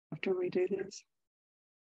after we do this.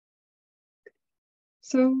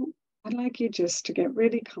 So I'd like you just to get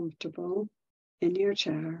really comfortable in your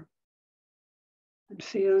chair and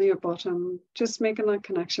feel your bottom just making that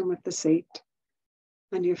connection with the seat,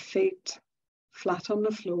 and your feet flat on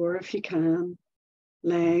the floor if you can,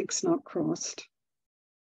 legs not crossed.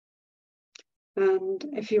 And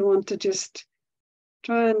if you want to just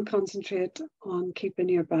try and concentrate on keeping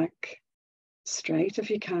your back straight if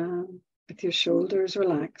you can, with your shoulders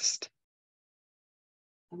relaxed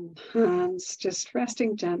and hands just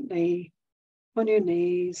resting gently on your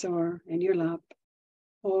knees or in your lap,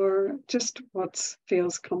 or just what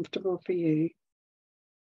feels comfortable for you.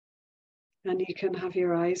 And you can have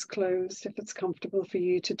your eyes closed if it's comfortable for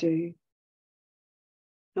you to do.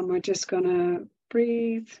 And we're just going to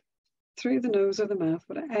breathe through the nose or the mouth,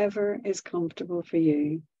 whatever is comfortable for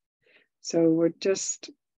you. So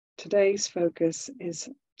today's focus is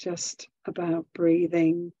just about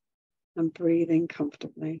breathing and breathing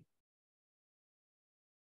comfortably.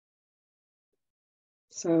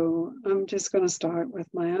 So I'm just going to start with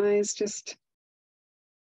my eyes just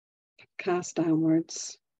cast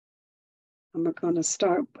downwards. And we're going to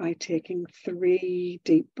start by taking 3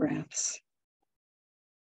 deep breaths.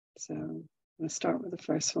 So we'll start with the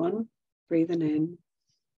first one, breathing in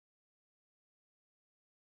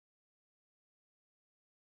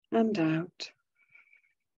and out.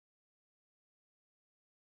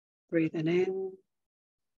 Breathing in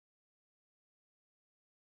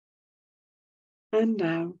and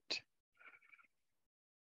out.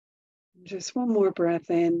 Just one more breath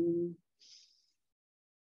in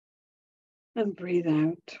and breathe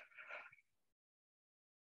out.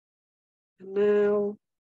 And now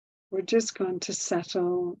we're just going to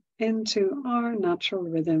settle into our natural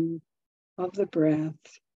rhythm of the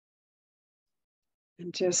breath.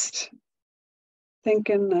 And just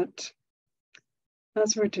thinking that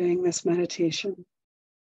as we're doing this meditation,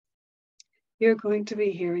 you're going to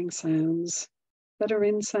be hearing sounds that are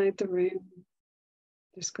inside the room.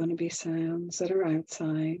 There's going to be sounds that are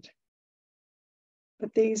outside.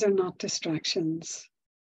 But these are not distractions.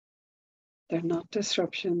 They're not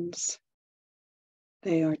disruptions.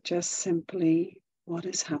 They are just simply what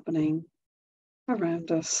is happening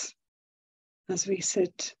around us as we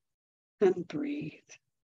sit and breathe.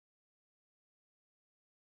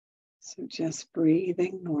 So just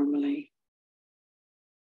breathing normally.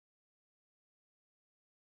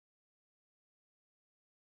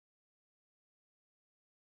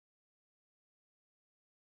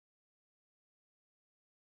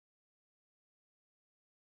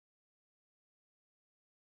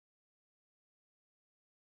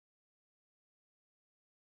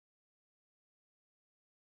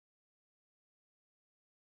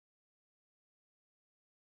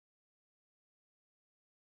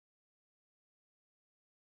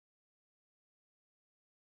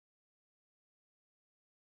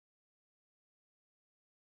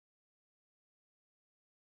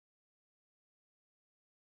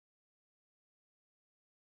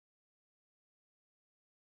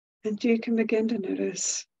 And you can begin to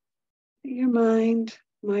notice that your mind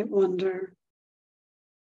might wander,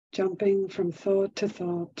 jumping from thought to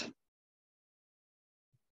thought.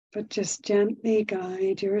 But just gently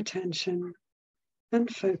guide your attention and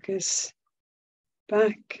focus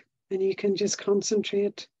back, and you can just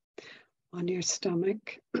concentrate on your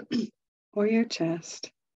stomach or your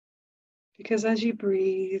chest, because as you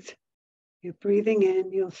breathe, you're breathing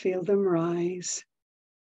in, you'll feel them rise,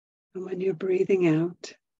 and when you're breathing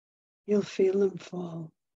out, you'll feel them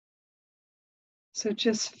fall. So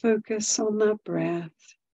just focus on that breath,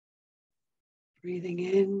 breathing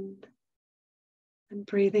in and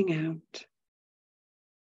breathing out.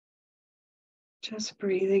 Just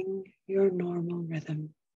breathing your normal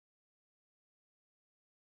rhythm.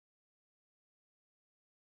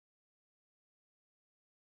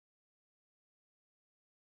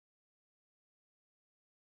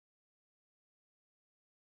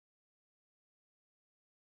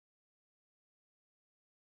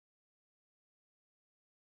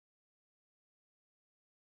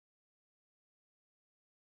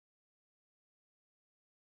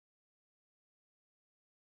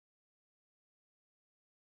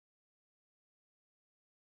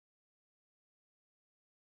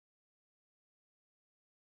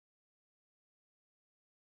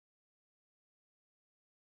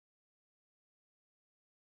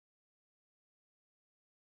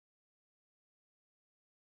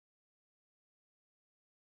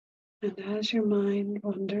 And as your mind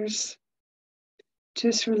wanders,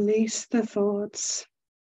 just release the thoughts,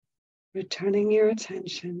 returning your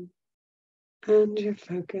attention and your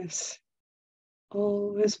focus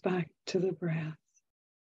always back to the breath.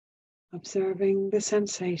 observing the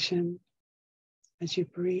sensation as you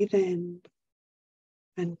breathe in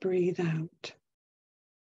and breathe out.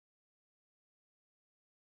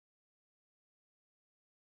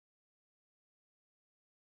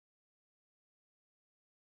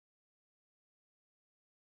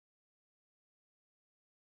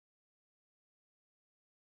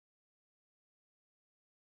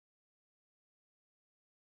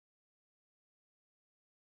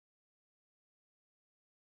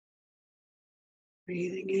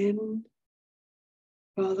 Breathing in,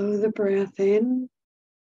 follow the breath in.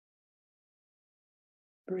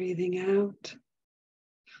 Breathing out,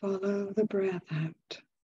 follow the breath out.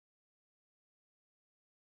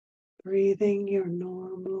 Breathing your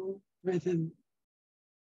normal rhythm.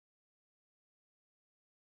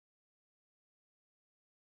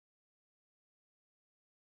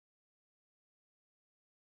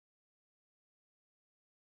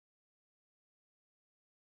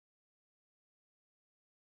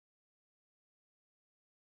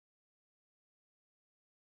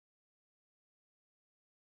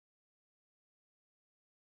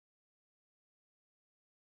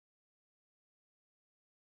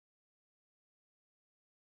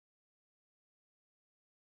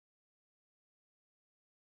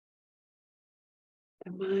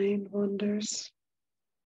 The mind wanders.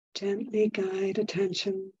 Gently guide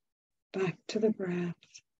attention back to the breath.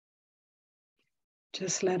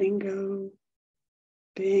 Just letting go,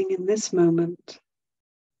 being in this moment,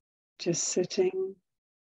 just sitting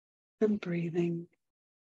and breathing.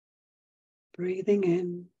 Breathing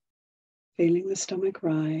in, feeling the stomach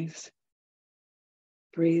rise.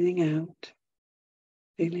 Breathing out,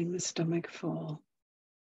 feeling the stomach fall.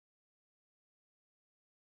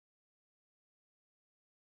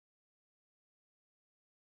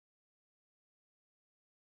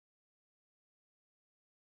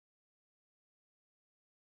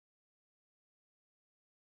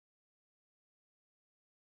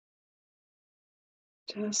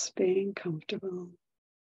 Just being comfortable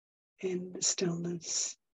in the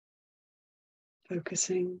stillness,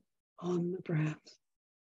 focusing on the breath.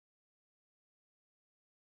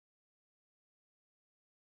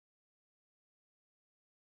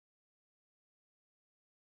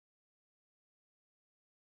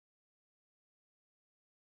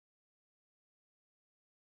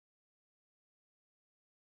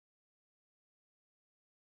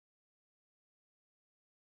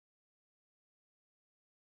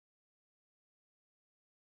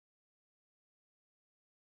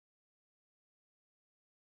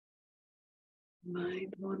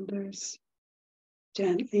 Mind wanders.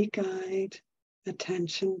 Gently guide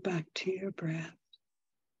attention back to your breath.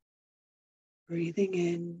 Breathing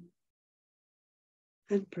in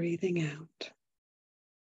and breathing out.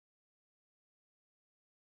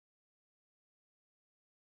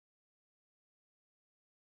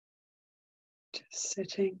 Just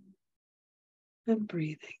sitting and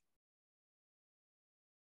breathing.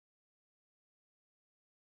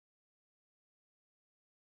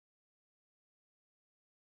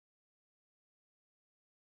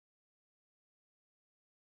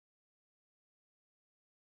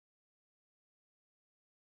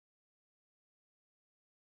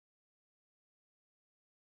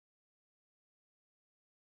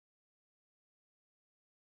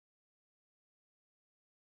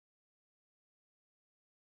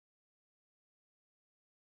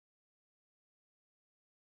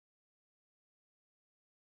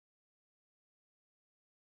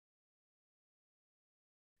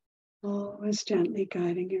 Always gently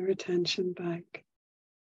guiding your attention back,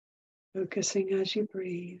 focusing as you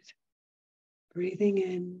breathe, breathing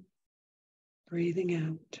in, breathing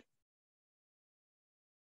out.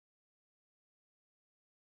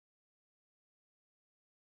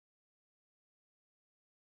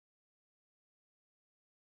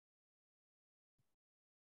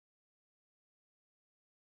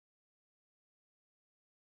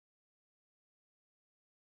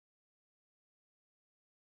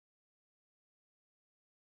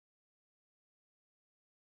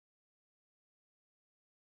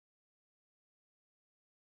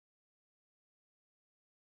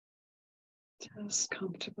 Just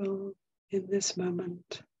comfortable in this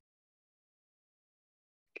moment,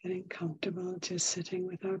 getting comfortable just sitting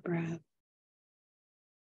with our breath.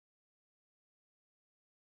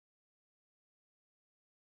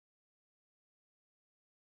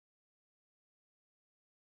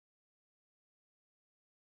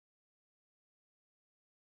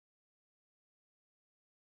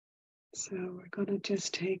 So we're going to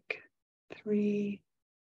just take 3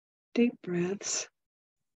 deep breaths.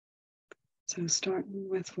 So starting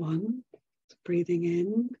with 1, breathing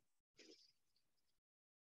in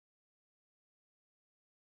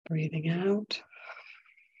Breathing out.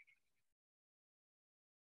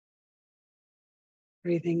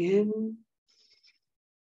 Breathing in.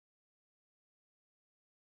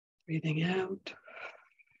 Breathing out.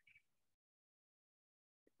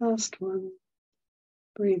 Last one.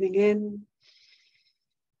 Breathing in.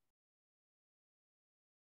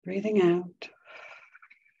 Breathing out.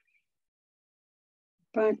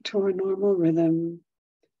 Back to our normal rhythm.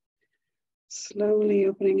 Slowly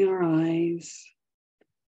opening our eyes.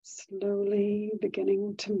 Slowly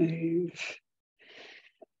beginning to move.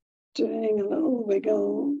 Doing a little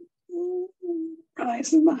wiggle.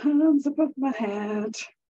 Rising my hands above my head.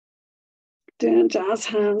 Doing jazz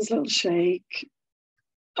hands, little shake.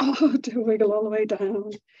 Oh, do a wiggle all the way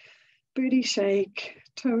down. Booty shake,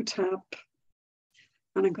 toe tap.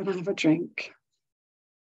 And I'm going to have a drink.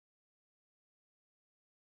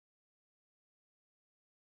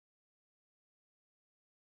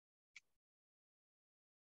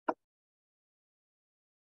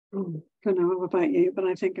 Don't know about you, but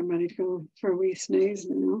I think I'm ready to go for a wee snooze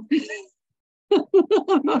now.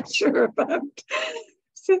 I'm not sure about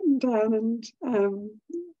sitting down and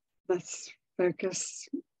let's focus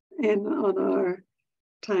in on our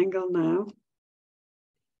tangle now.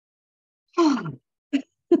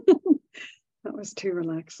 That was too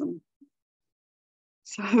relaxing.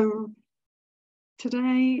 So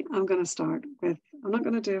today I'm going to start with, I'm not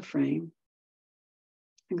going to do a frame.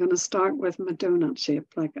 I'm going to start with my donut shape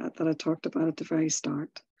like that I talked about at the very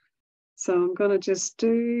start. So I'm going to just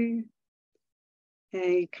do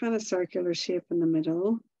a kind of circular shape in the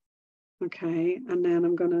middle. Okay, and then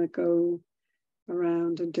I'm going to go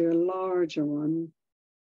around and do a larger one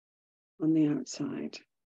on the outside.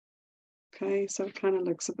 Okay, so it kind of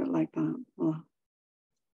looks a bit like that. Well,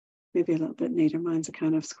 maybe a little bit neater. Mine's a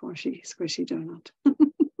kind of squishy donut.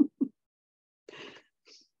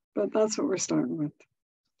 But that's what we're starting with.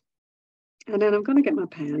 And then I'm going to get my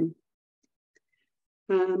pen.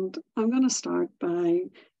 And I'm going to start by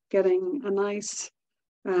getting a nice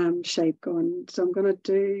shape going. So I'm going to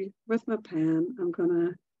do, with my pen, I'm going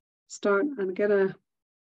to start and get a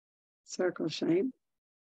circle shape.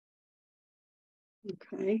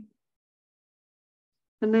 Okay.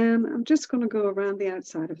 And then I'm just going to go around the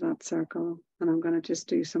outside of that circle and I'm going to just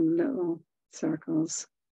do some little circles,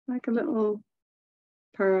 like a little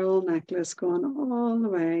pearl necklace going all the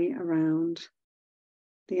way around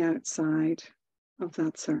the outside of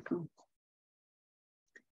that circle.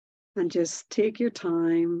 And just take your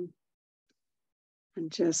time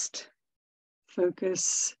and just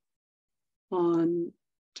focus on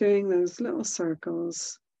doing those little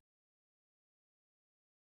circles,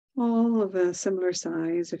 all of a similar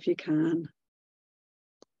size if you can,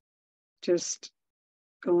 just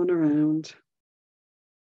going around.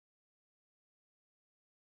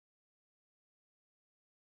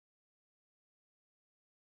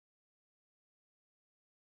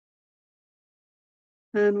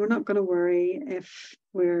 And we're not going to worry if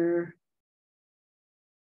we're,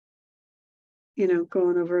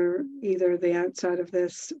 going over either the outside of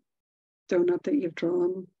this donut that you've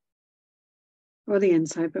drawn or the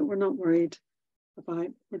inside, but we're not worried about,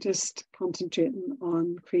 we're just concentrating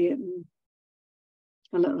on creating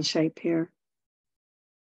a little shape here.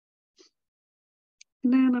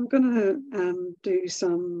 And then I'm going to do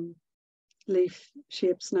some leaf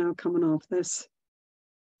shapes now coming off this.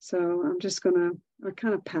 So I'm just going to, or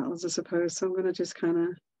kind of petals, I suppose. So I'm going to just kind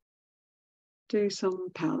of do some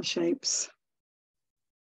petal shapes.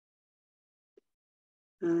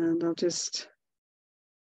 And I'll just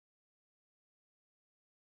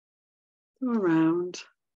go around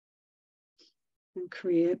and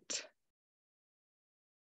create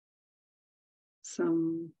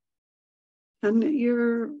some, and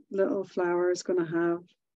your little flower is going to have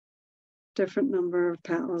different number of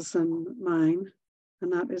petals than mine,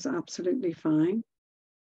 and that is absolutely fine.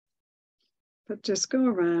 But just go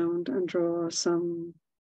around and draw some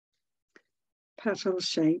petal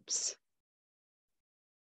shapes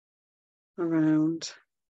around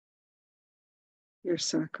your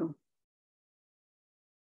circle.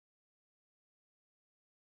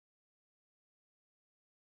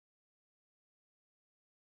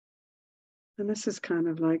 And this is kind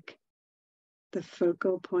of like the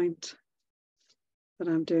focal point that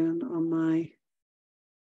I'm doing on my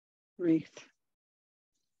wreath.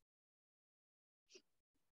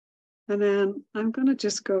 And then I'm going to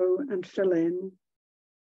just go and fill in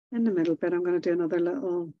the middle bit. I'm going to do another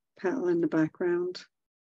little petal in the background.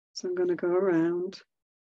 So I'm going to go around,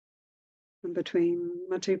 and between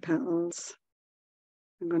my two petals,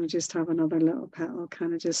 I'm going to just have another little petal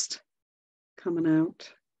kind of just coming out.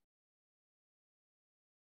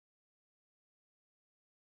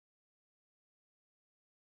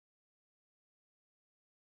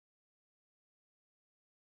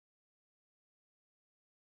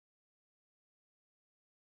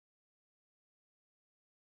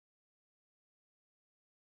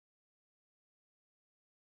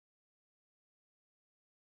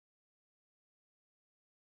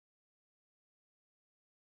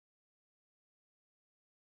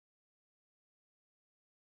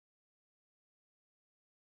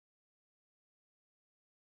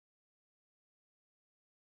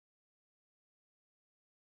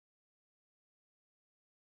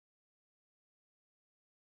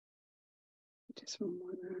 Just one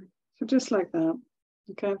more there. So just like that.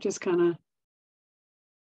 Okay, I've just kind of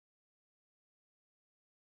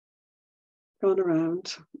gone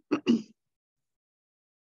around.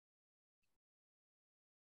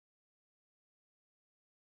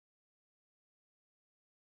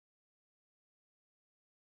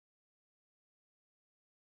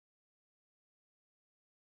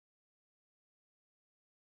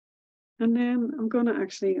 And then I'm going to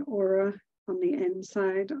actually aura on the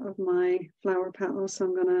inside of my flower petals. So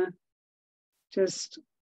I'm going to just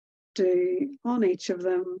do on each of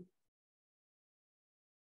them.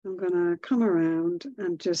 I'm going to come around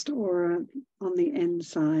and just aura on the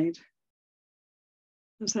inside.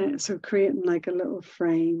 So creating like a little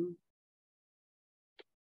frame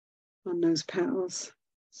on those petals.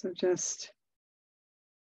 So just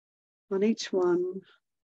on each one,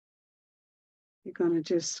 you're going to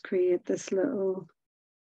just create this little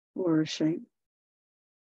aura shape.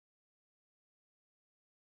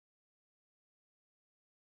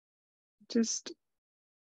 Just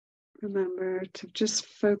remember to just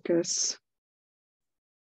focus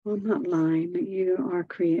on that line that you are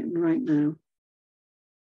creating right now.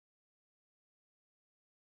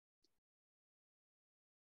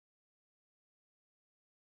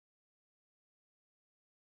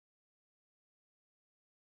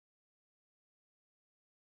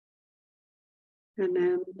 And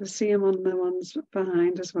then the same on the ones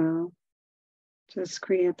behind as well. Just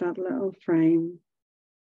create that little frame.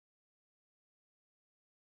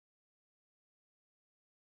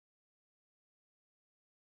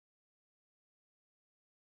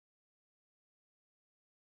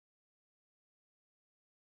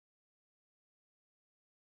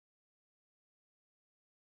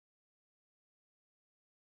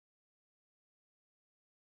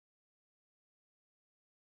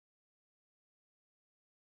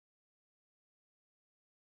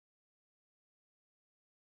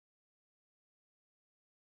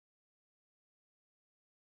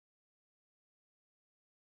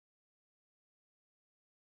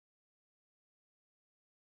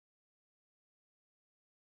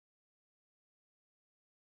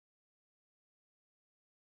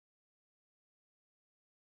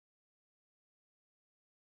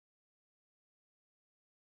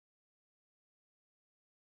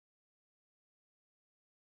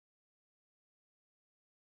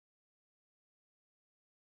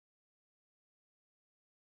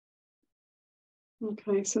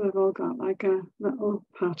 Okay, so they've all got like a little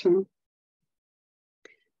pattern.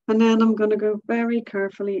 And then I'm going to go very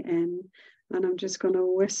carefully in and I'm just going to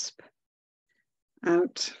wisp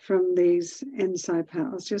out from these inside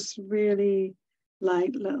petals, just really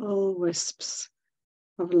light little wisps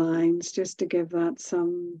of lines just to give that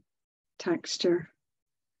some texture.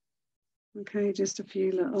 Okay, just a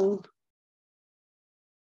few little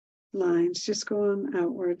lines just going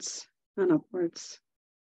outwards and upwards,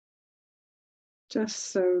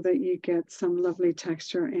 just so that you get some lovely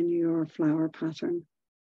texture in your flower pattern.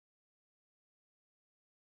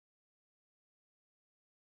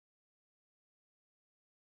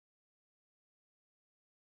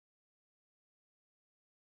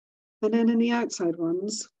 And then in the outside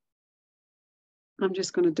ones, I'm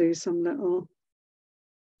just going to do some little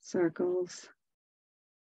circles,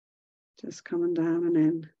 just coming down and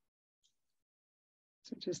in.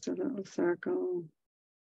 So just a little circle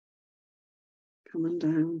coming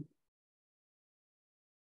down.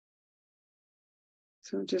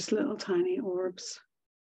 So just little tiny orbs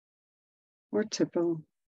or tipple,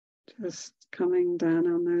 just coming down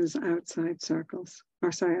on those outside circles,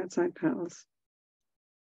 or sorry, outside petals.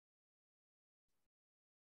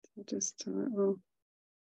 So just a little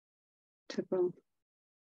tipple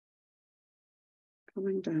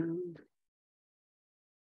coming down.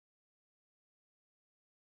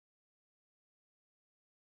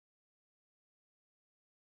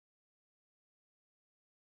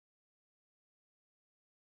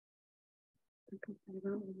 I can play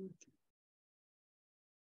that one.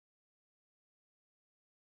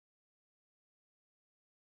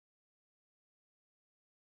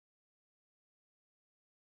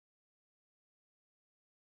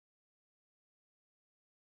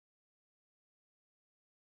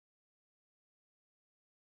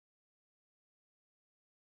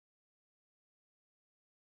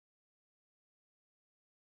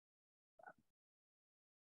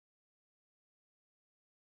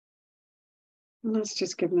 And that's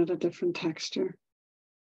just giving it a different texture.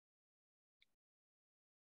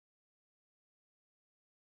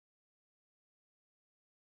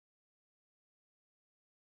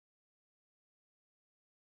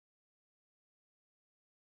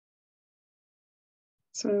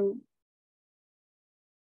 So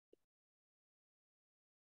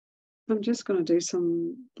I'm just going to do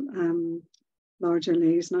some larger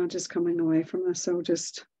leaves now, just coming away from this. So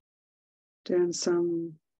just doing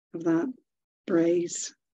some of that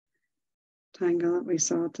braze tangle that we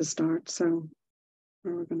saw at the start. So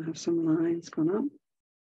we're going to have some lines going up.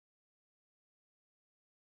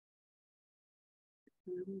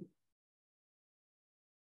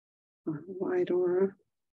 A wide aura.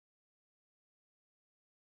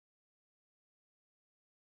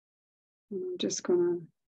 And I'm just going to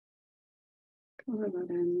color that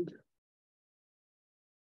in.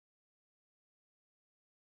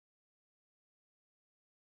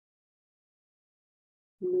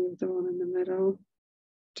 Move the one in the middle,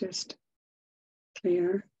 just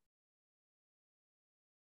clear.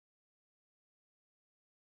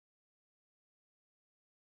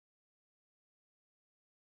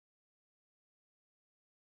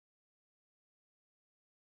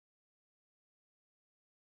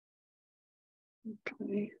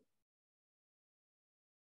 Okay.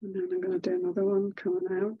 And then I'm going to do another one coming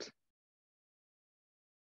out.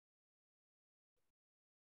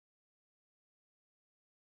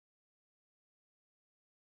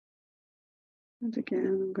 And again,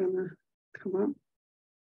 I'm going to come up.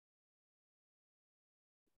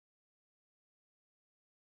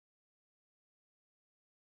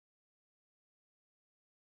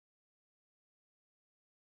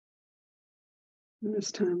 And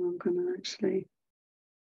this time I'm going to actually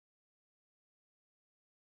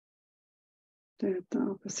do it the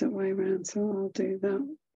opposite way around. So I'll do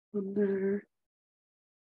that one there.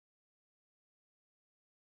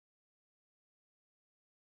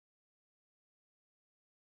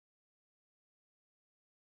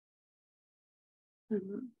 And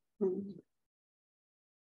that one.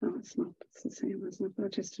 No, it's not. It's the same, isn't it? But I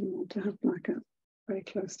just didn't want to have black up very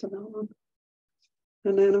close to that one.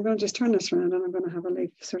 And then I'm going to just turn this around and I'm going to have a leaf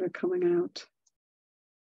sort of coming out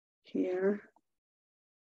here.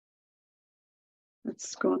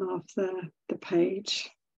 It's gone off the page.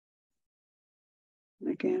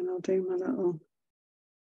 And again, I'll do my little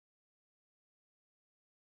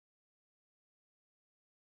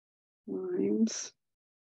lines.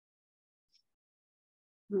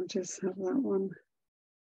 I'll just have that one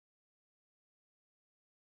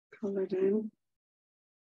coloured in.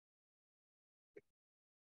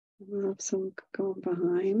 We'll have some going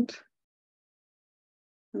behind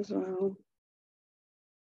as well.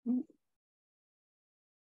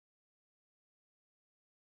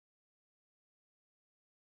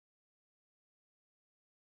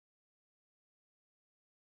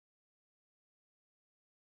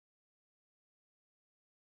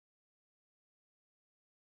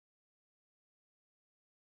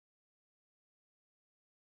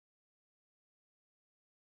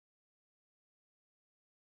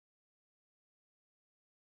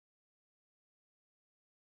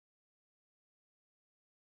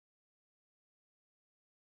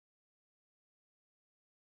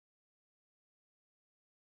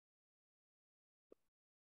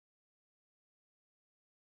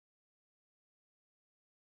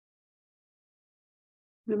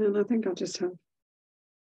 And then I think I'll just have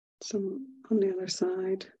some on the other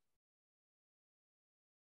side.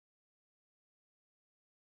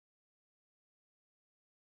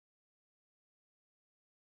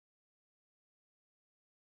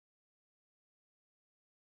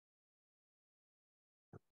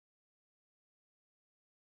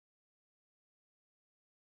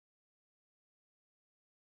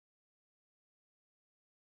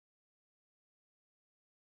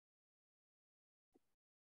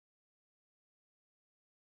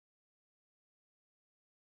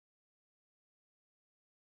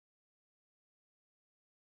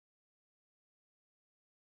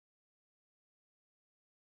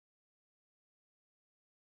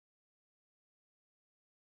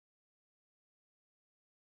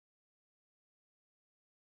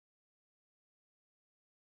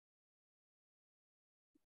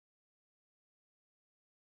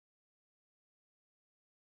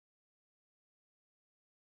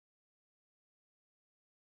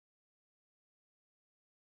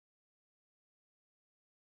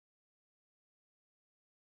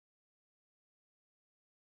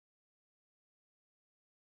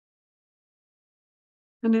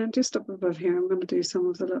 And then just up above here, I'm going to do some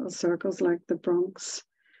of the little circles like the Bronx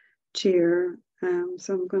cheer.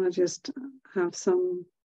 So I'm going to just have some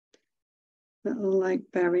little like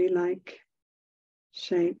berry-like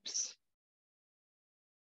shapes.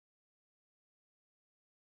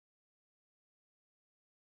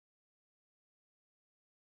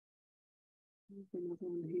 Another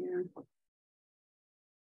one here.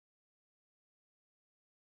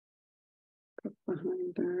 Put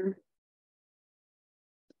behind there.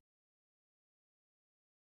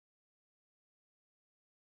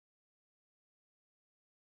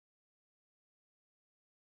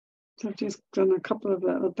 So I've just done a couple of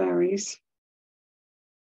little berries.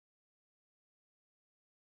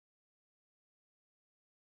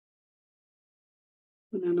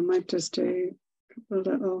 And then I might just do a couple of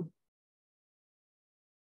little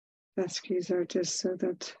fescues there just so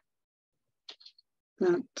that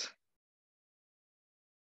that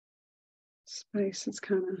space is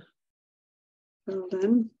kind of filled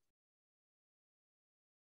in.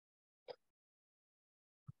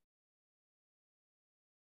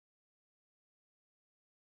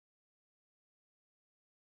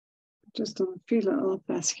 Just done a few little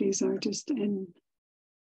fescues are just in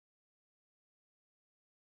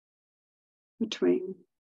between.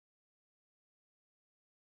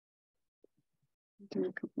 Do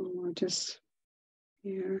a couple more just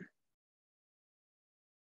here.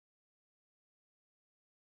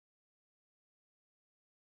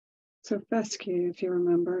 So fescue, if you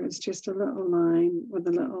remember, is just a little line with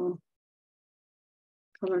a little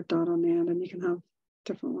coloured dot on the end, and you can have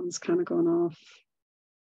different ones kind of going off.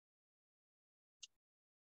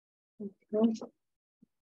 Okay.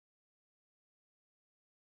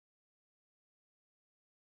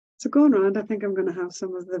 So going around, I think I'm going to have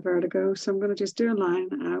some of the vertigo. So I'm going to just do a line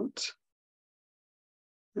out,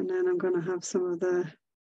 and then I'm going to have some of the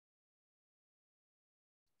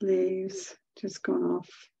leaves just going off.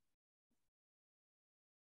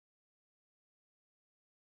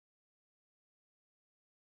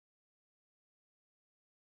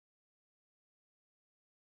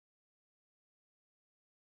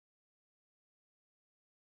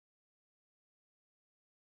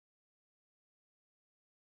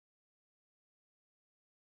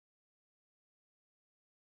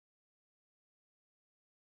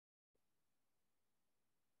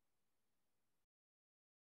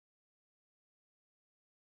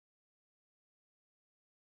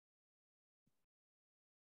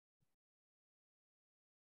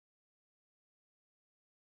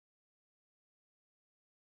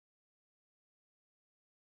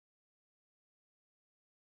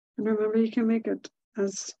 And remember, you can make it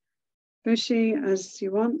as bushy as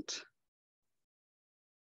you want.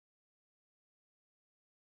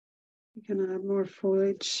 You can add more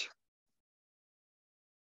foliage.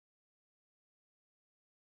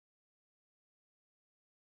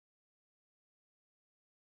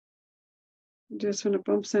 Just when it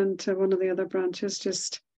bumps into one of the other branches,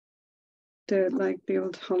 just do it like the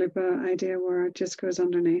old Hollyba idea where it just goes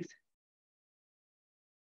underneath.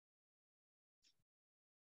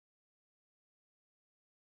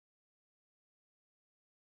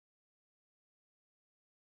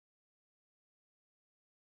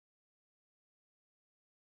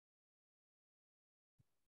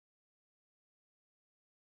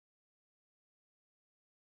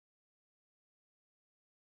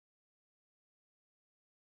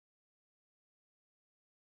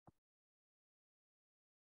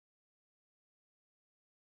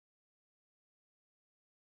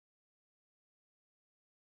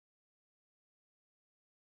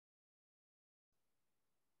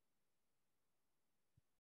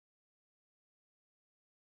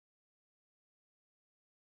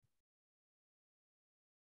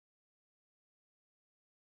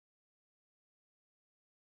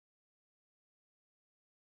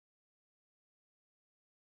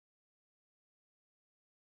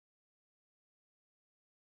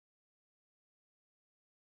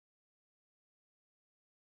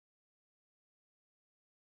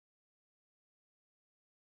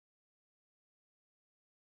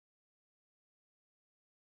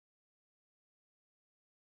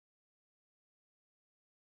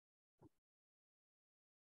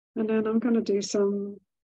 And then I'm going to do some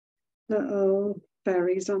little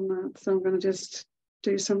berries on that. So I'm going to just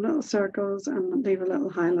do some little circles and leave a little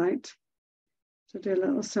highlight. So do a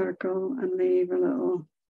little circle and leave a little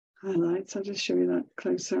highlight. So I'll just show you that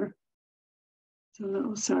closer. So a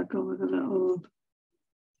little circle with a little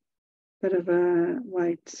bit of a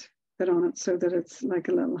white bit on it so that it's like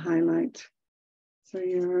a little highlight. So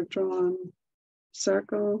you're drawing a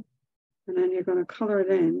circle and then you're going to colour it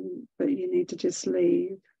in, but you need to just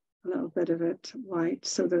leave a little bit of it white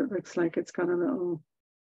so that it looks like it's got a little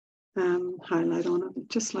highlight on it,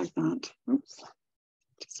 just like that. Oops,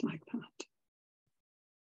 just like that.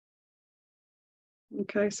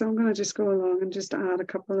 Okay, so I'm going to just go along and just add a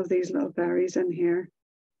couple of these little berries in here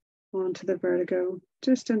onto the vertigo,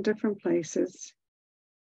 just in different places.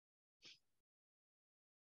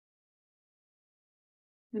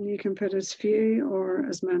 And you can put as few or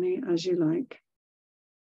as many as you like.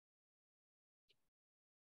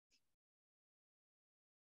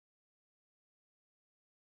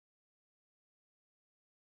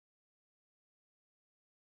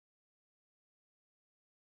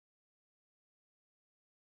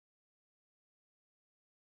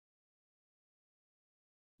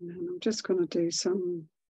 And I'm just going to do some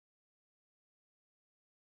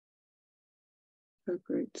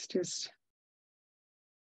roots just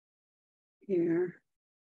here.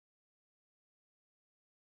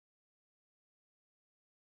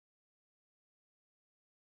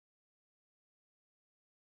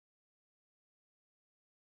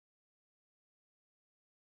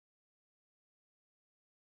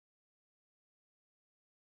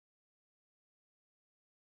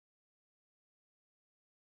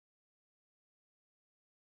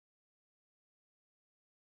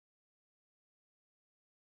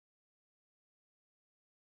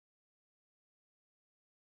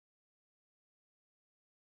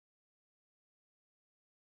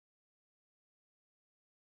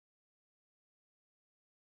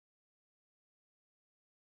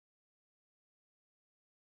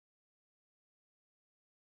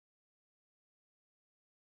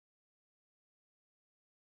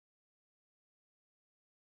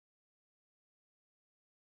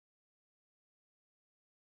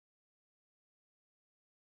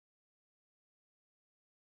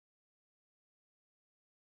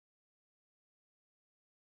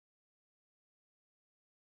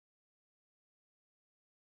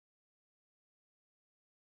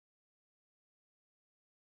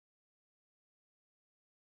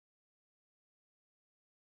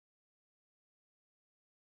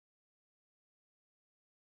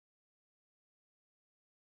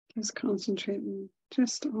 Just concentrating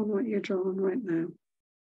just on what you're drawing right now.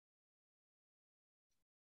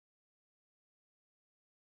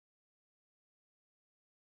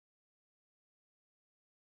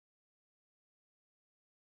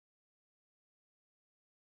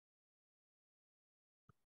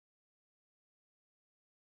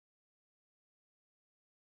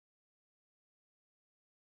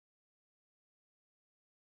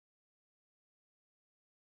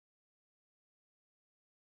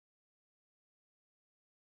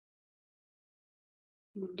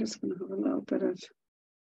 I'm just going to have a little bit of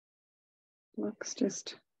flux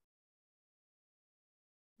just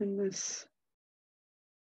in this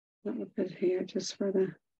little bit here, just for the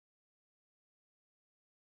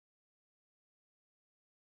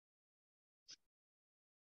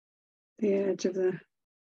edge of the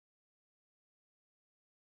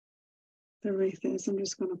wreath is. I'm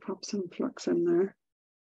just going to pop some flux in there.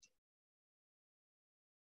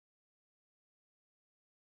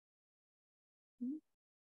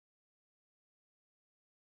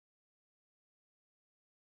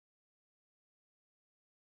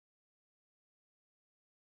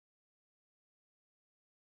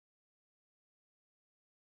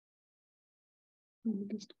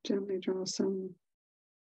 And just gently draw some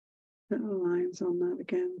little lines on that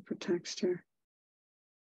again for texture.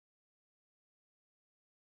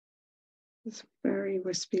 Just very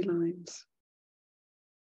wispy lines.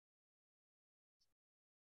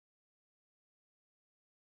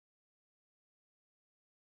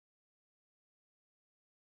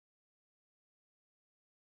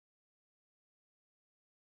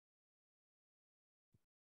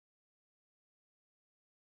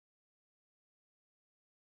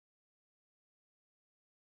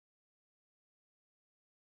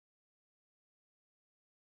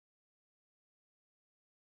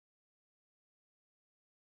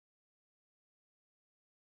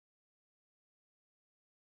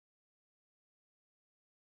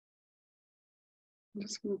 I'm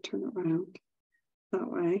just going to turn it around that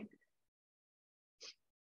way.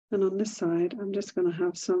 And on this side, I'm just going to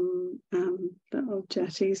have some little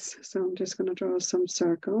jetties. So I'm just going to draw some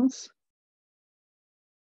circles.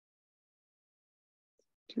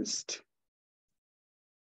 Just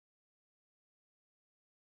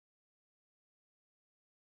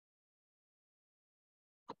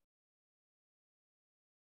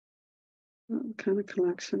that kind of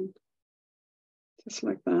collection, just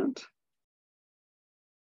like that.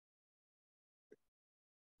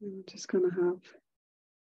 And I'm just going to have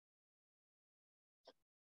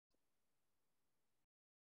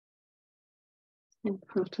some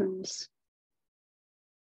patterns.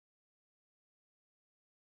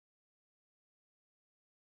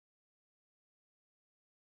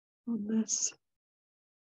 On this.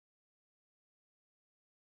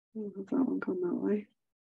 I'll have that one gone that way.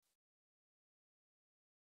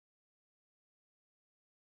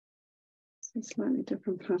 A slightly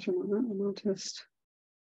different pattern on that, and I'll just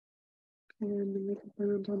color in the middle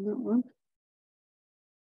band on that one.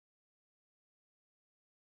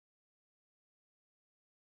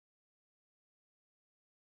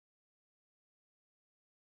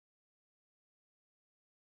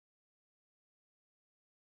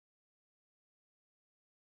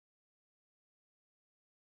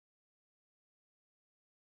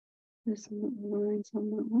 There's some little lines on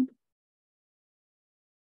that one.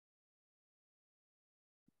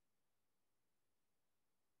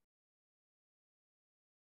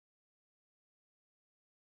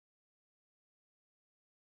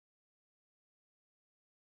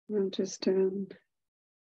 I'm just doing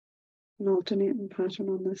an alternating pattern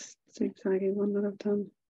on this zigzaggy one that I've done.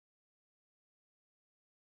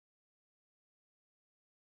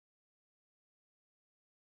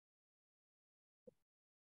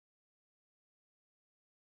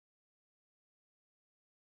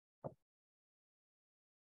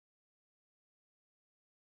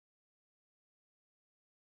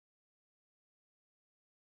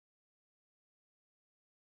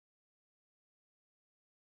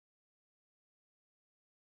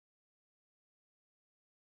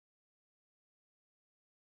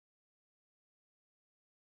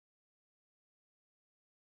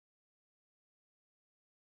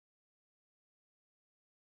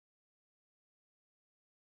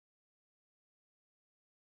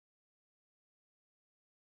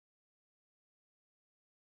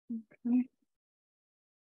 Okay.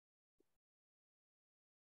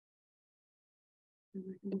 And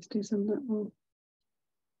I can just do some little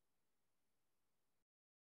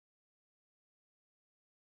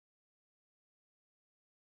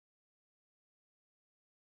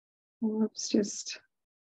whoops, just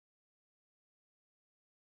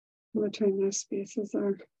between those spaces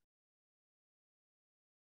there.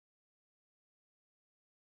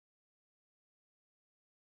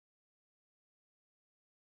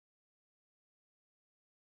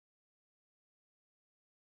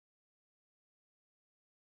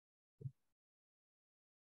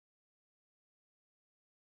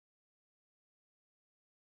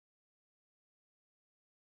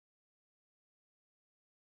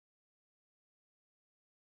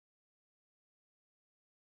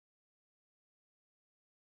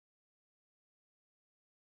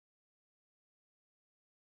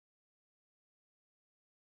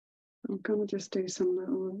 I'm going to just do some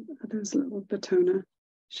little, those little batona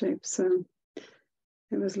shapes. So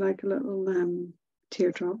it was like a little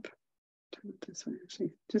teardrop. Turn it this way, actually.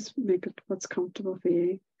 Just make it what's comfortable for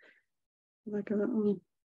you. Like a little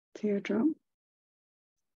teardrop.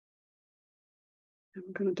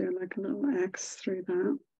 I'm going to do like a little X through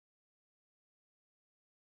that.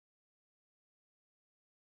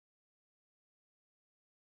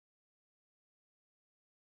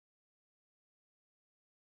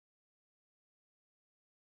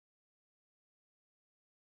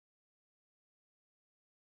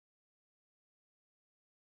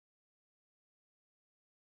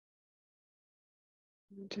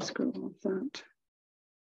 Just go off that.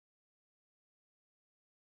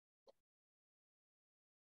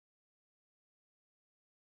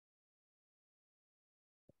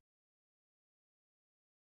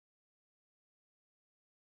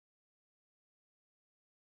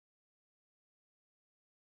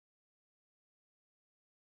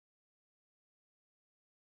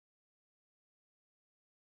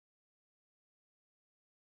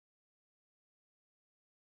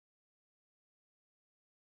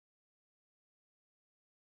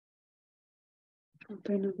 I'll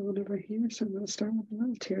do another one over here. So I'm going to start with a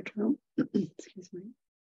little teardrop. Excuse me.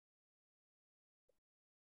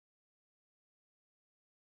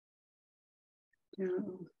 Yeah, a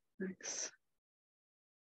little X.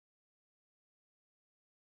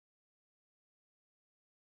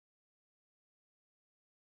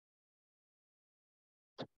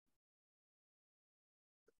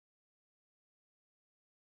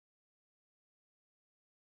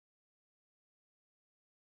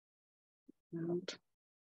 And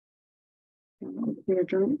a little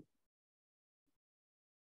teardrop.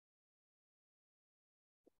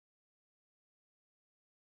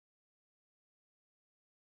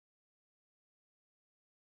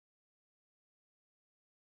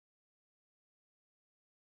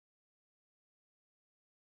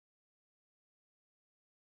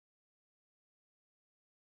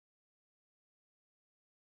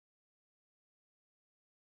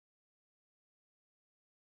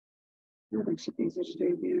 I think it should be easier to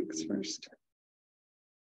do the X first.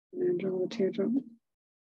 And then draw the teardrop.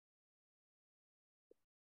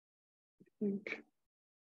 I think.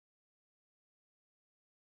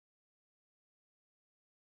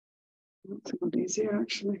 That's a lot easier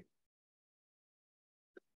actually.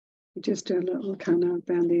 You just do a little kind of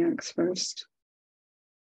bend the X first.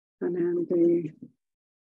 And then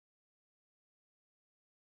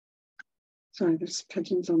sorry, there's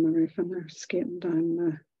pigeons on the roof and they're skating down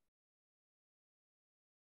the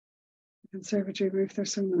conservatory roof. They're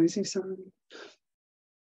so noisy, sorry.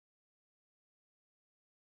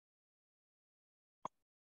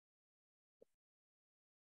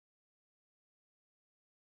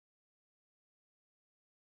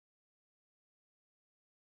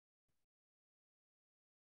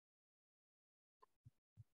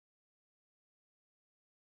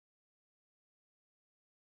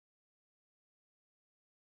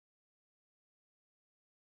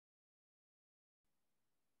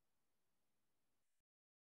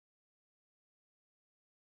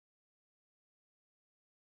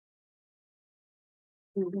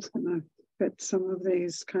 I'm just going to fit some of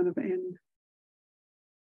these kind of in.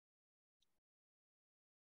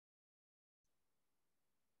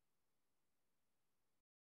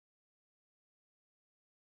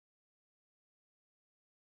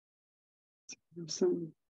 Some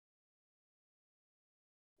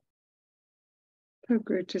poke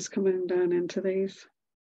root just coming down into these,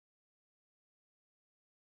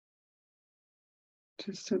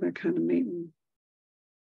 just so they're kind of meeting.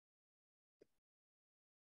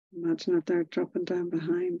 Imagine that they're dropping down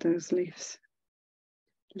behind those leaves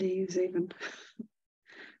even. I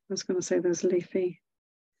was going to say those leafy.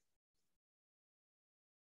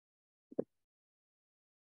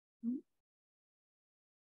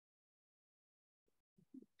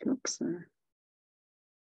 Looks there.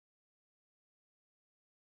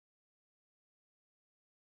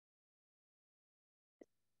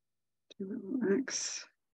 Do a little axe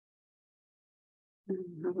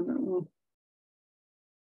and have a little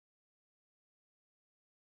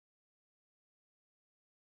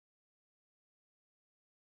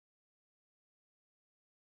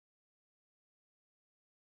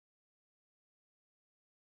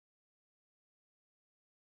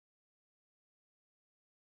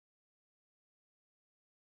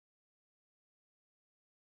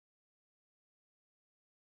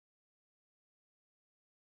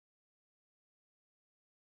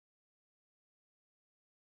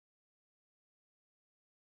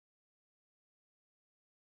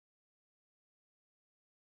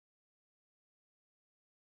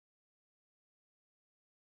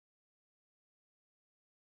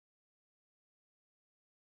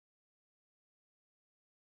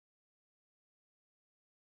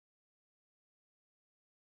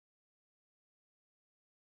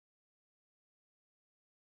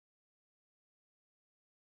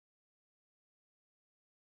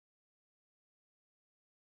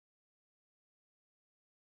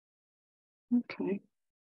okay.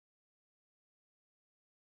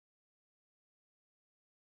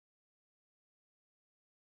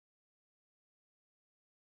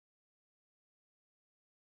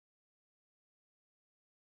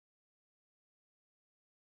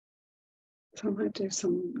 So I might do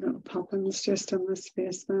some little poppins just in this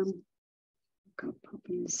space then. I've got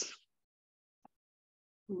poppins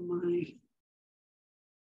on my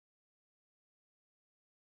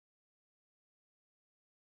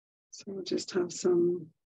so we'll just have some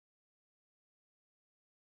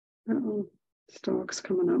little stalks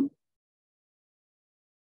coming up,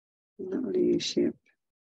 a little U shape.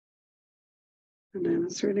 And then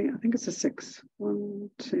it's really, I think it's a 6. 1,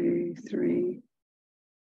 2, 3,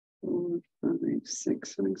 4, 5,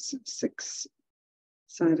 6. I think it's a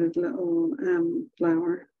 6-sided little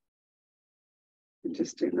flower. And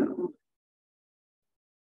just do little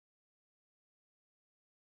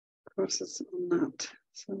crosses on that.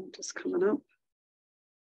 So just coming up,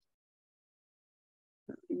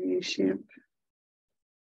 that U shape.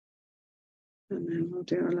 And then we'll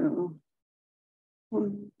do a little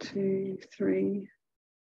 1, 2, 3,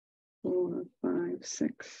 4, 5,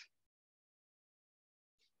 6.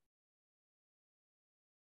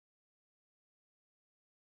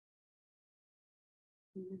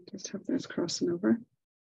 And just have those crossing over.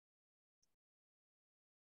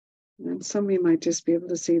 And then some of you might just be able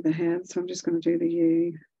to see the head, so I'm just going to do the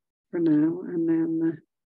U for now, and then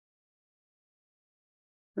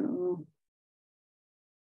the little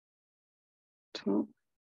top.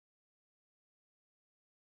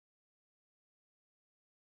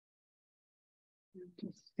 And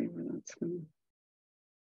just see where that's going to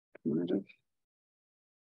come out of.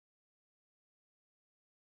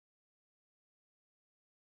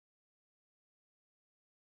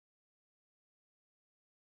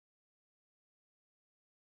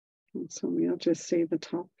 And so we'll just see the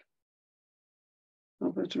top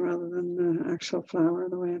of it rather than the actual flower,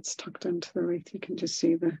 the way it's tucked into the wreath. You can just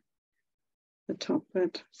see the top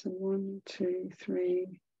bit. So 1, 2,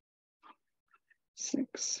 3,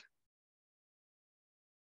 6.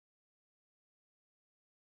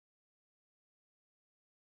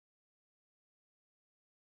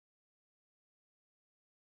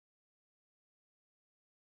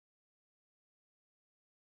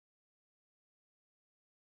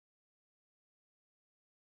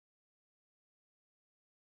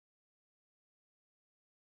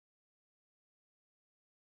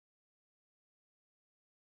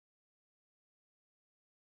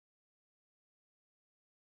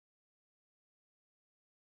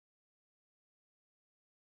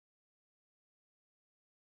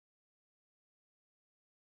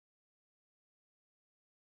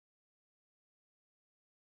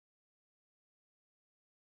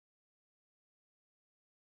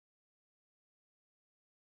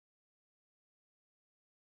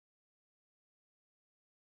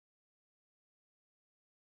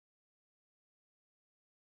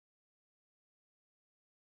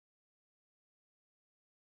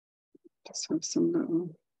 Just have some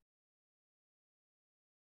little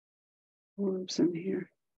orbs in here.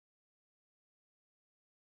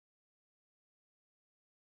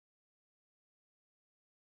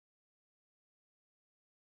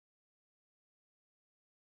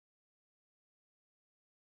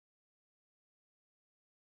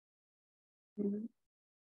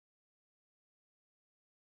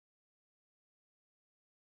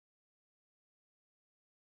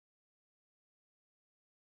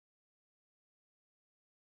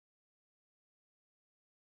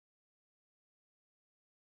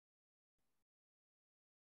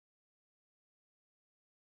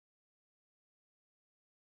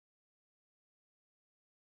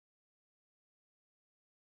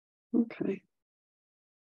 Okay.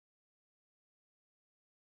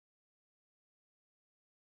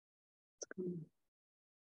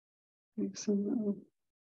 Make some little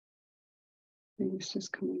things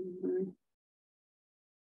just coming in there.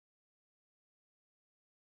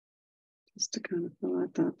 Just to kind of fill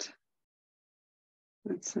out that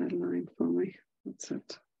outside line for me. That's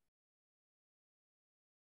it.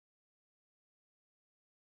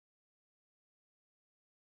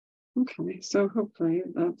 Okay, so hopefully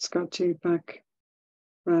that's got you back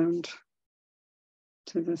round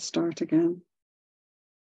to the start again.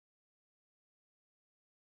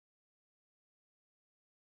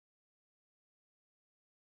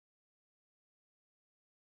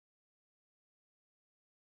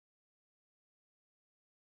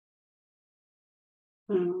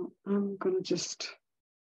 Now I'm going to just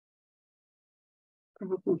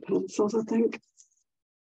grab my pencils, I think.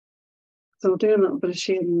 So I'll do a little bit of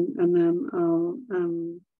shading and then I'll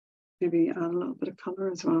maybe add a little bit of colour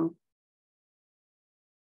as well.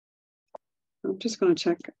 I'm just going to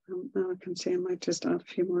check. Now I can see I might just add a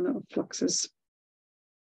few more little fluxes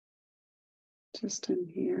just in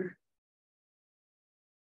here.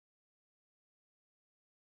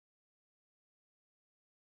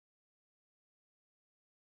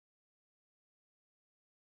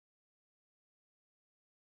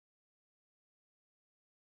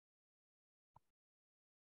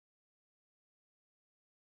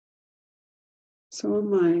 So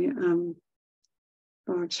on my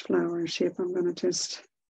large flower shape, I'm going to just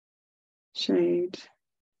shade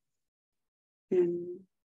in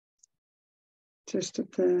just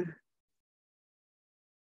at the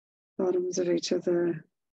bottoms of each of the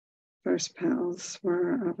first petals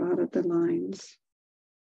where I've added the lines.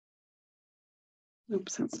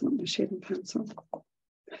 Oops, that's not my shading pencil.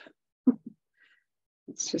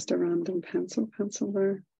 It's just a random pencil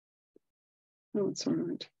there. Oh, it's all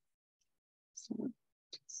right. So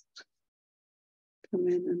just come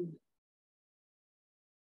in and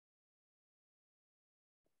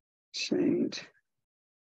shade.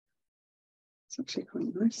 It's actually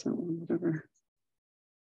quite nice, that one, whatever.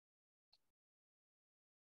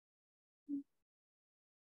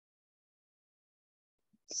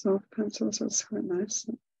 Soft pencil, so it's quite nice.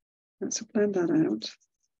 Let's blend that out.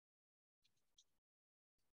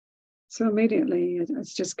 So immediately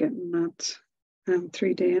it's just getting that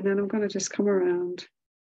 3D, and then I'm going to just come around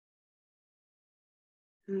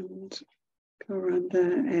and go around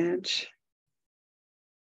the edge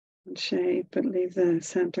and shade, but leave the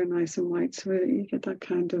center nice and white so that you get that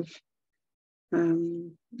kind of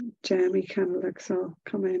jammy kind of look. So I'll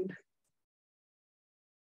come in.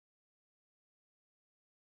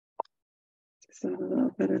 Just add a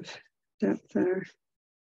little bit of depth there.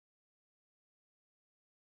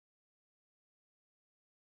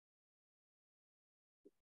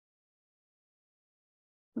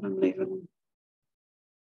 But I'm leaving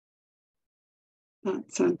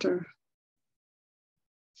that center.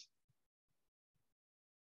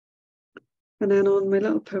 And then on my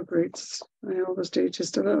little poke roots, I always do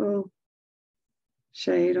just a little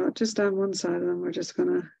shade, or just down one side of them. We're just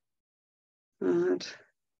going to add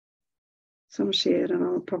some shade, and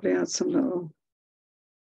I'll probably add some little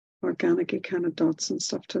organic-y kind of dots and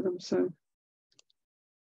stuff to them. So,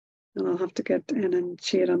 and I'll have to get in and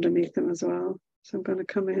shade underneath them as well. So I'm going to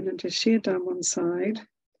come in and just shade down one side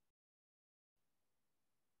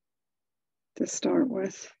to start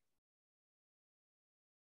with.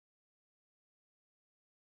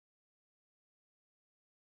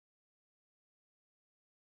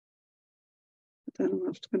 But then I'm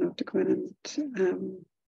going to have to go in and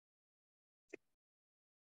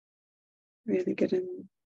really get in.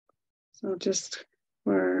 So just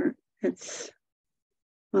where it's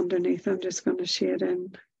underneath, I'm just going to shade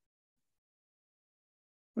in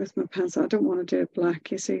with my pencil. I don't want to do it black,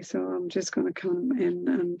 you see, so I'm just going to come in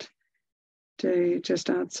and just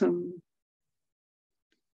add some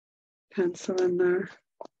pencil in there.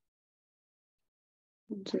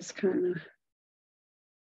 And just kind of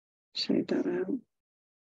shade that out,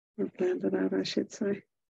 or blend it out, I should say.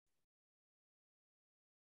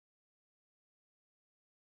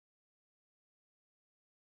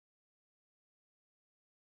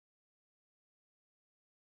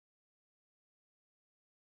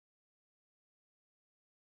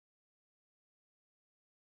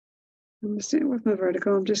 I'm just with my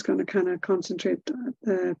vertical, I'm just going to kind of concentrate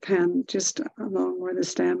the pen just along where the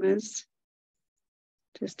stem is,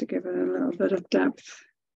 just to give it a little bit of depth.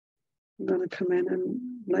 I'm going to come in and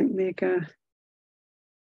like make a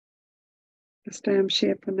stem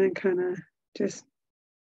shape and then kind of just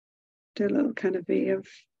do a little kind of V of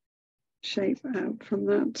shape out from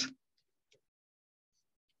that to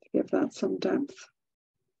give that some depth.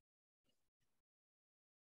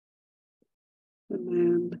 And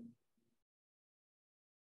then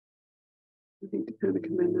I think to kind of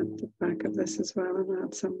come in at the back of this as well and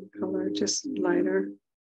add some color, just lighter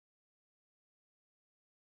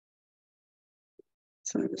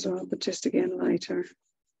side as well, but just again lighter.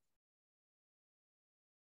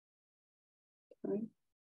 Okay.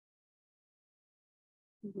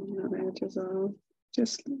 And on that edge as well,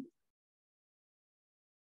 just,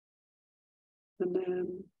 and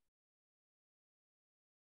then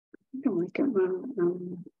I think I might get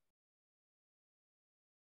my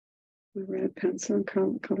red pencil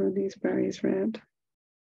and color these berries red.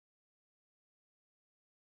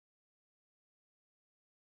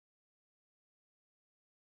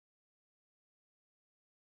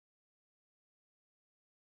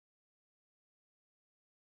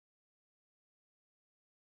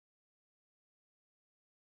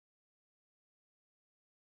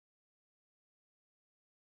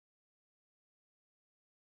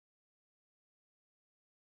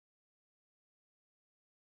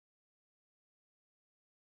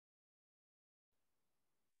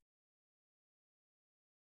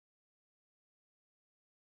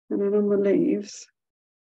 And then on the leaves,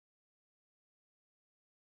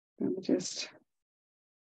 I'm just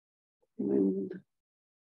on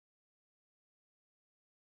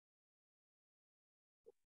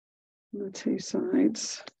the two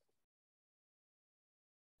sides,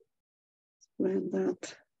 blend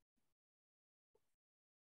that.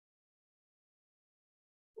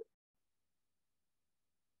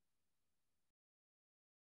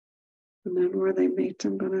 And then where they meet,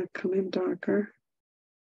 I'm going to come in darker.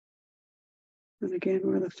 And again,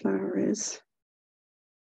 where the flower is,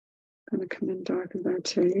 I'm going to come in darker there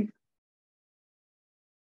too.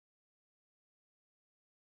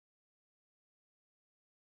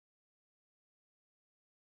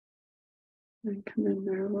 And come in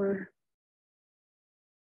there where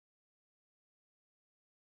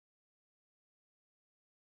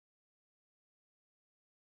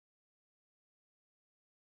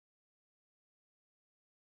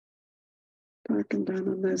darken down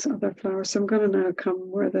on those other flowers. So I'm going to now come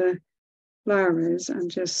where the flower is and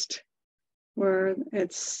just where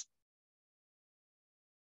its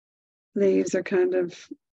leaves are kind of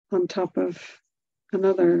on top of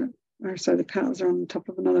another, or sorry, the petals are on top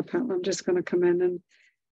of another petal. I'm just going to come in and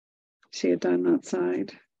shade down that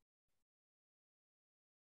side,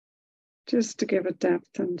 just to give it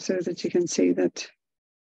depth and so that you can see that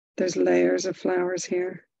there's layers of flowers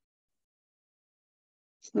here.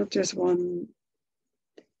 It's not just one,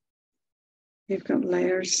 you've got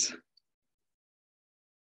layers.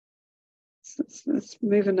 So it's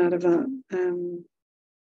moving out of that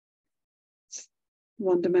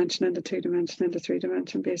one dimension into two dimension into three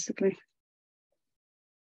dimension basically.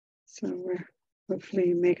 So we're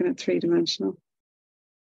hopefully making it three-dimensional.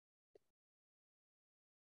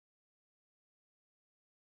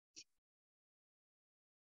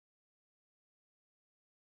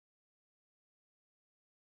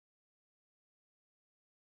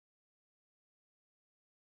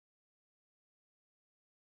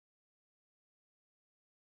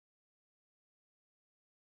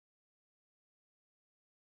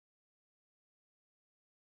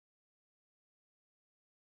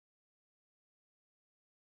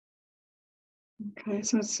 Okay,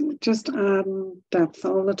 so it's just adding depth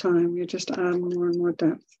all the time. You're just adding more and more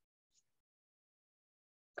depth.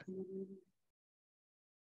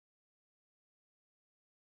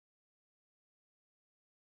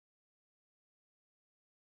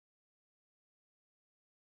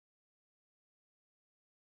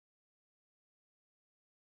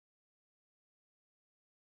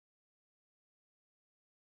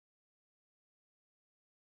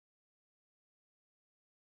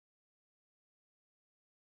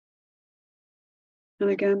 And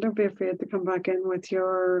again, don't be afraid to come back in with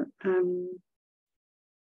your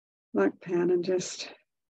black pen and just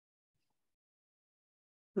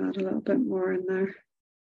add a little bit more in there.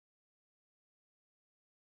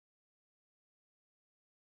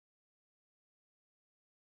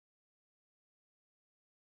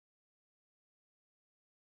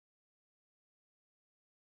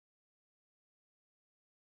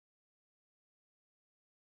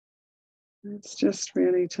 It's just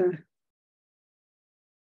really to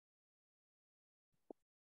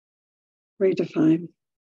redefine.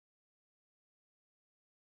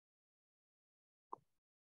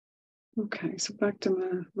 Okay, so back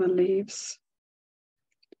to my leaves.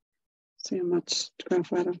 See how much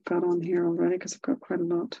graphite I've got on here already, because I've got quite a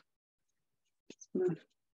lot. Just gonna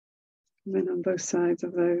come in on both sides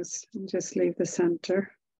of those and just leave the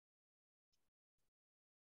center.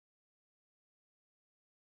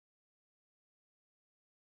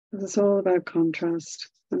 It's all about contrast.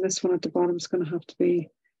 And this one at the bottom is going to have to be,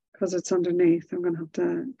 because it's underneath, I'm going to have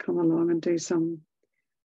to come along and do some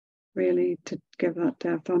really to give that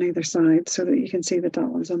depth on either side so that you can see that that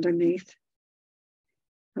one's underneath.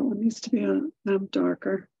 That one needs to be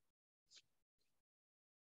darker.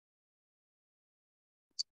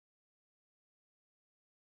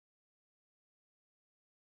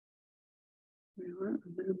 There we are.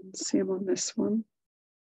 And then same on this one.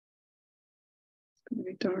 It's going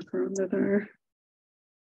to be darker under there.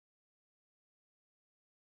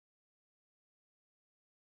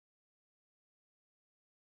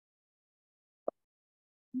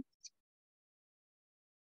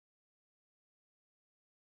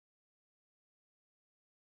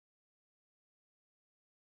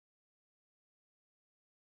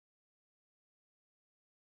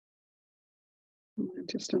 And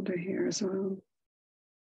just under here as well.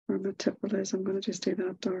 Where my tipple is, I'm going to just do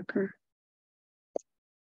that darker.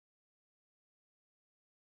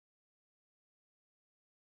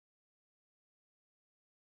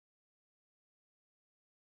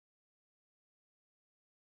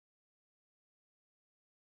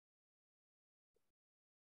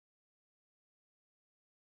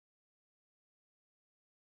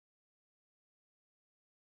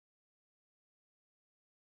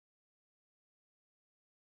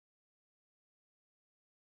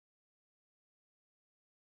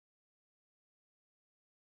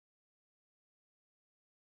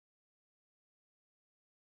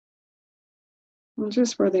 Well,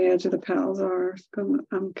 just where the edge of the petals are,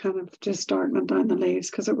 I'm kind of just darkening down the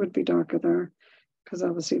leaves because it would be darker there, because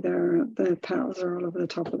obviously the petals are all over the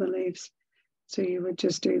top of the leaves. So you would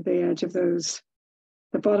just do the edge of those,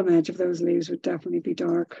 the bottom edge of those leaves would definitely be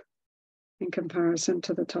dark in comparison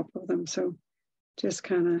to the top of them. So just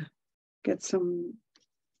kind of get some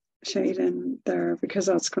shade in there because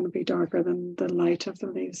that's going to be darker than the light of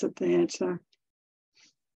the leaves at the edge there.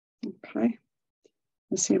 Okay,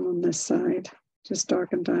 the same on this side. Just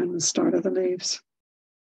darken down the start of the leaves,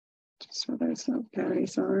 just where those little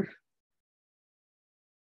berries are.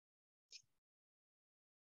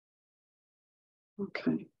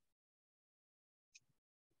 Okay.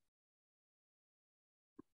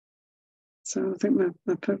 So I think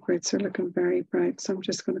my poke rates are looking very bright, so I'm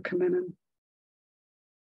just going to come in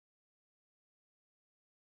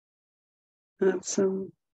and add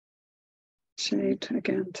some shade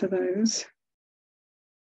again to those.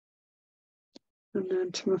 And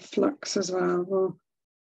then to my flux as well, we'll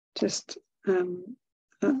just at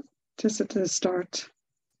the start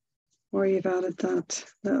where you've added that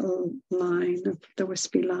little line of the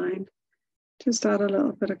wispy line, just add a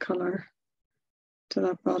little bit of colour to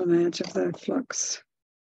that bottom edge of the flux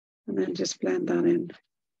and then just blend that in.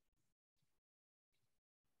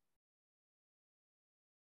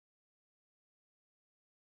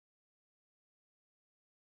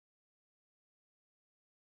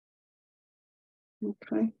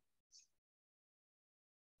 Okay.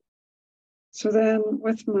 So then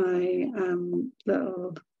with my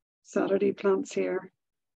little Saturday plants here,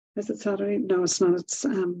 is it Saturday? No, it's not. It's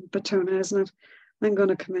Batona, isn't it? I'm going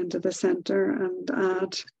to come into the center and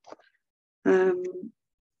add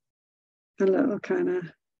a little kind of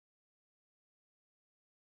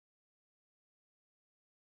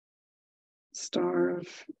star of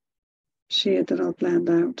shade that I'll blend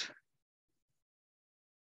out.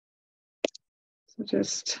 So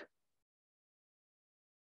just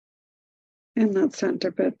in that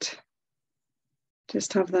center bit,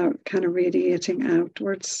 just have that kind of radiating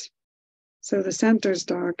outwards. So the center's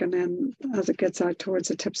dark, and then as it gets out towards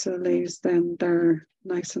the tips of the leaves, then they're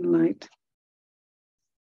nice and light.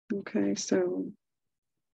 Okay, so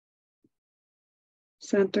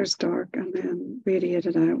center's dark and then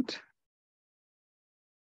radiated out.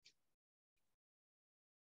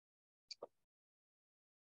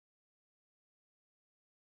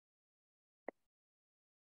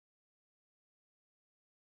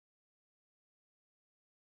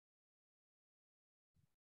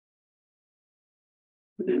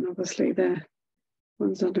 And then obviously the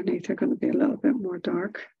ones underneath are going to be a little bit more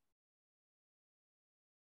dark.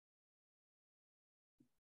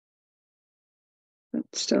 But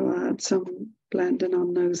still add some blending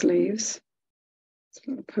on those leaves. It's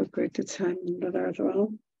going to poke out its head under there as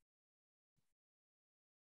well.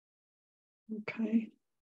 Okay.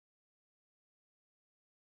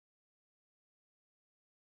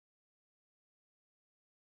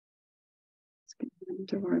 Let's get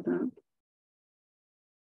into where that.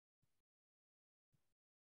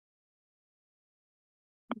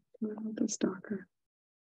 A little bit darker.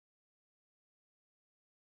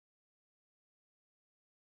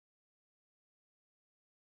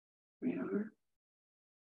 We are.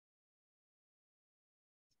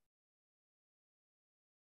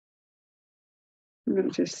 I'm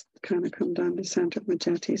going to just kind of come down the center of my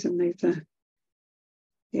jetties and leave the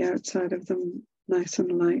outside of them nice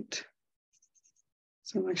and light.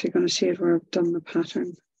 So I'm actually going to shade where I've done the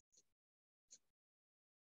pattern.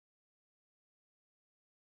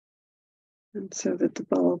 And so that the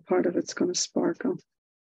ball part of it's going to sparkle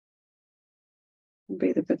and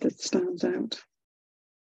be the bit that stands out.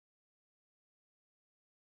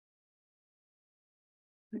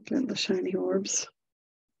 Like little shiny orbs.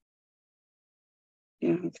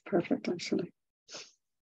 Yeah, it's perfect actually.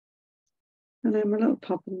 And then my little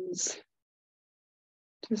poppins.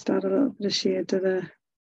 Just add a little bit of shade to the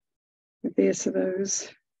base of those.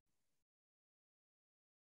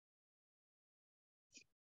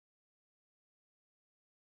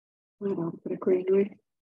 Add a little bit of greenery.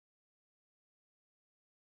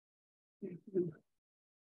 Add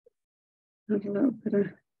a little bit of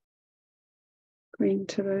green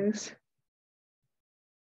to those.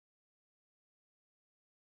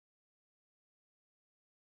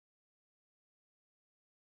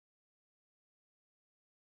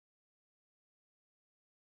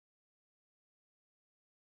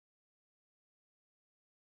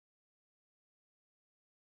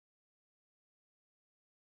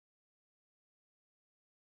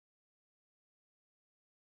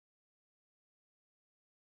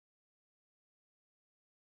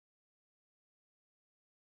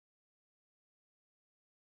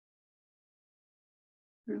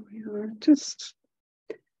 There we are. Just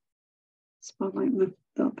spotlighting a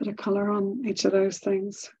little bit of colour on each of those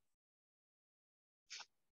things.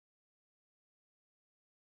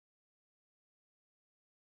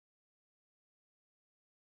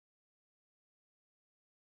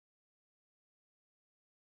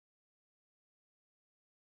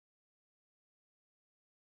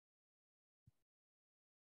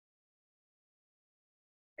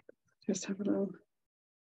 Just have a little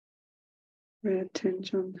red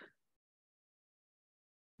tinge on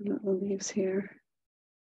the little leaves here.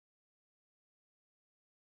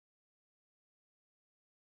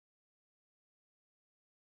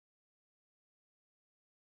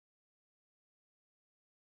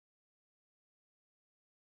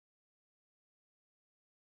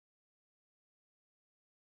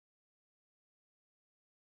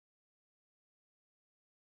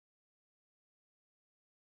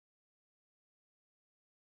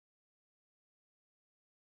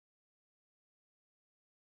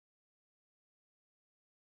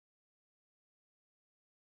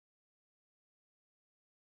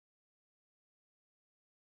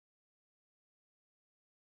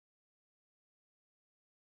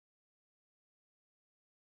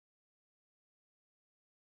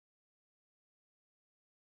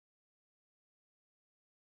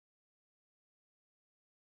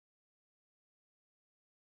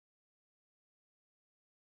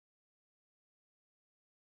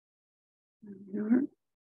 There we are.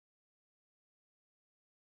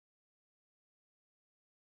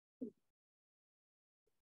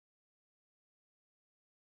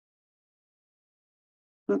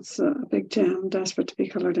 That's a big gem, desperate to be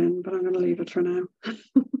coloured in, but I'm going to leave it for now.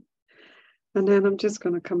 And then I'm just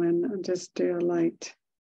going to come in and just do a light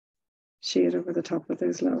shade over the top of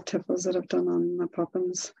those little tipples that I've done on my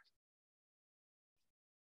poppins.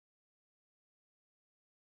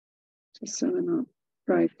 Just so they're not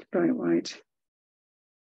bright white.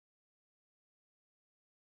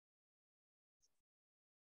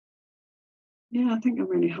 Yeah, I think I'm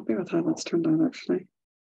really happy with how that's turned out actually.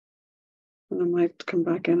 And I might come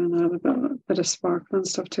back in and add a bit of sparkle and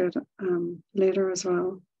stuff to it later as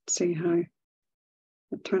well. See how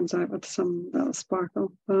it turns out with some little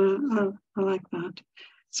sparkle. But I like that.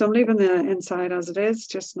 So I'm leaving the inside as it is,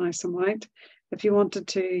 just nice and white. If you wanted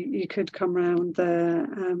to, you could come around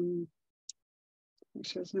the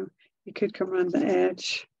you could come around the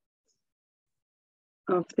edge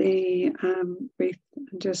of the wreath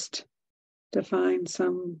and just define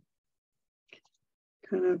some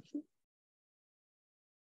kind of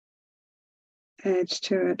edge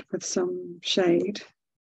to it with some shade.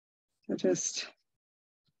 So just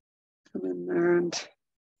come in there and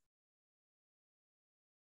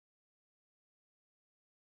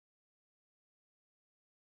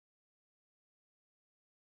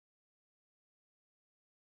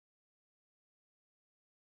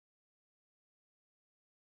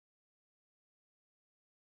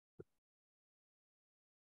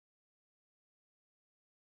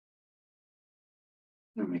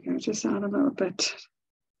there we go, just add a little bit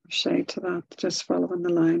of shade to that, just following the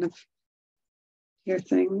line of your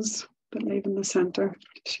things, but leaving the center.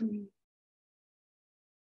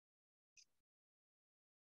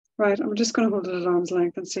 Right, I'm just going to hold it at arm's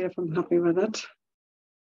length and see if I'm happy with it.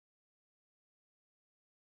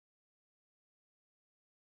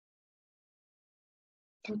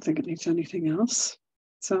 Don't think it needs anything else.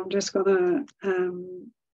 So I'm just going to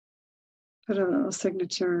put a little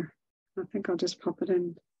signature. I think I'll just pop it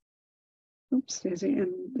in. Oops, Daisy,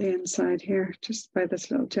 in the inside here, just by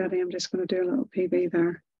this little jetty. I'm just going to do a little PB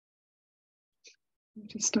there.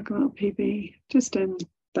 Just stuck a little PB just in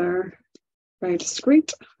there, very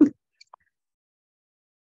discreet.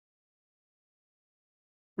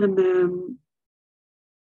 And then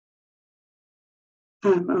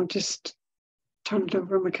I'll just turn it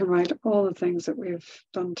over and we can write all the things that we've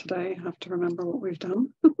done today. I have to remember what we've done.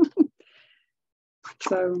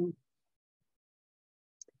 So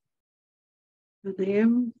the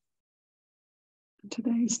name,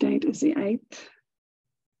 today's date is the 8th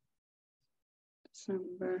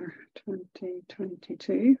December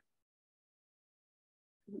 2022.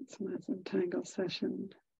 It's a nice entangle session.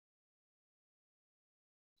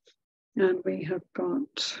 And we have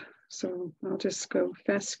got, so I'll just go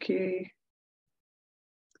fescue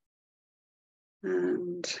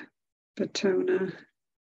and Betona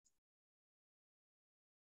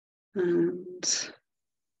and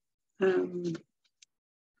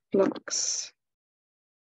Flux,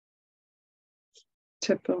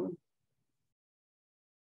 Tipple,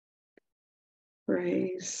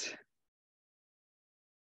 Raise.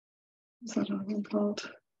 Is that all one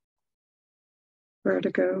called?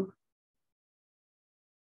 Vertigo.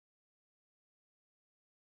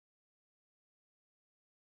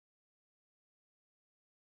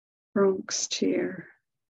 Bronx Cheer.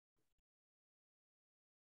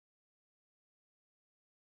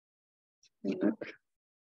 Look.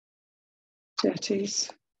 Jetties.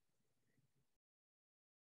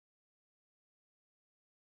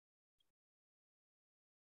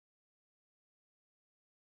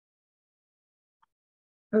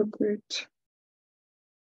 Oak root.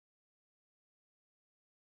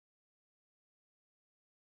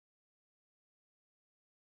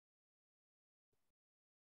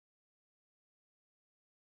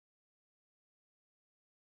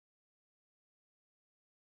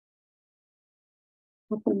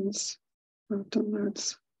 Opens. I've done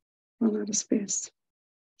loads. Run out of space.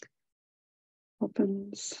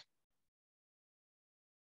 Opens.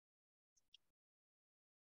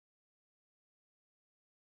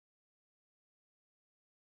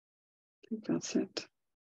 I think that's it.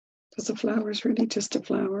 Because the flower is really just a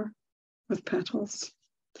flower with petals.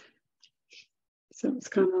 So it's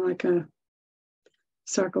kind of like a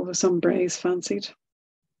circle with some brays fancied.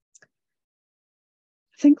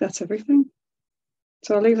 I think that's everything.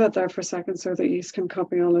 So I'll leave that there for a second so that you can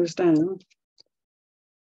copy all those down.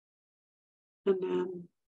 And then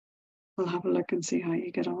we'll have a look and see how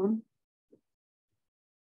you get on.